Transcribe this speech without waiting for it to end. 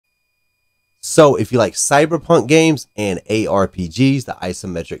So if you like cyberpunk games and ARPGs, the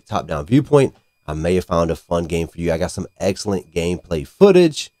isometric top-down viewpoint, I may have found a fun game for you. I got some excellent gameplay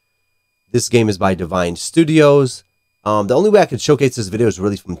footage. This game is by Divine Studios. The only way I could showcase this video is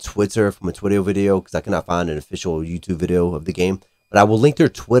really from Twitter, from a Twitter video, because I cannot find an official YouTube video of the game. But I will link their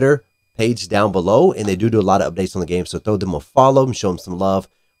Twitter page down below, and they do a lot of updates on the game, so throw them a follow and show them some love.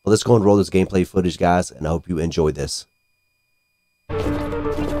 But let's go and roll this gameplay footage, guys, and I hope you enjoy this.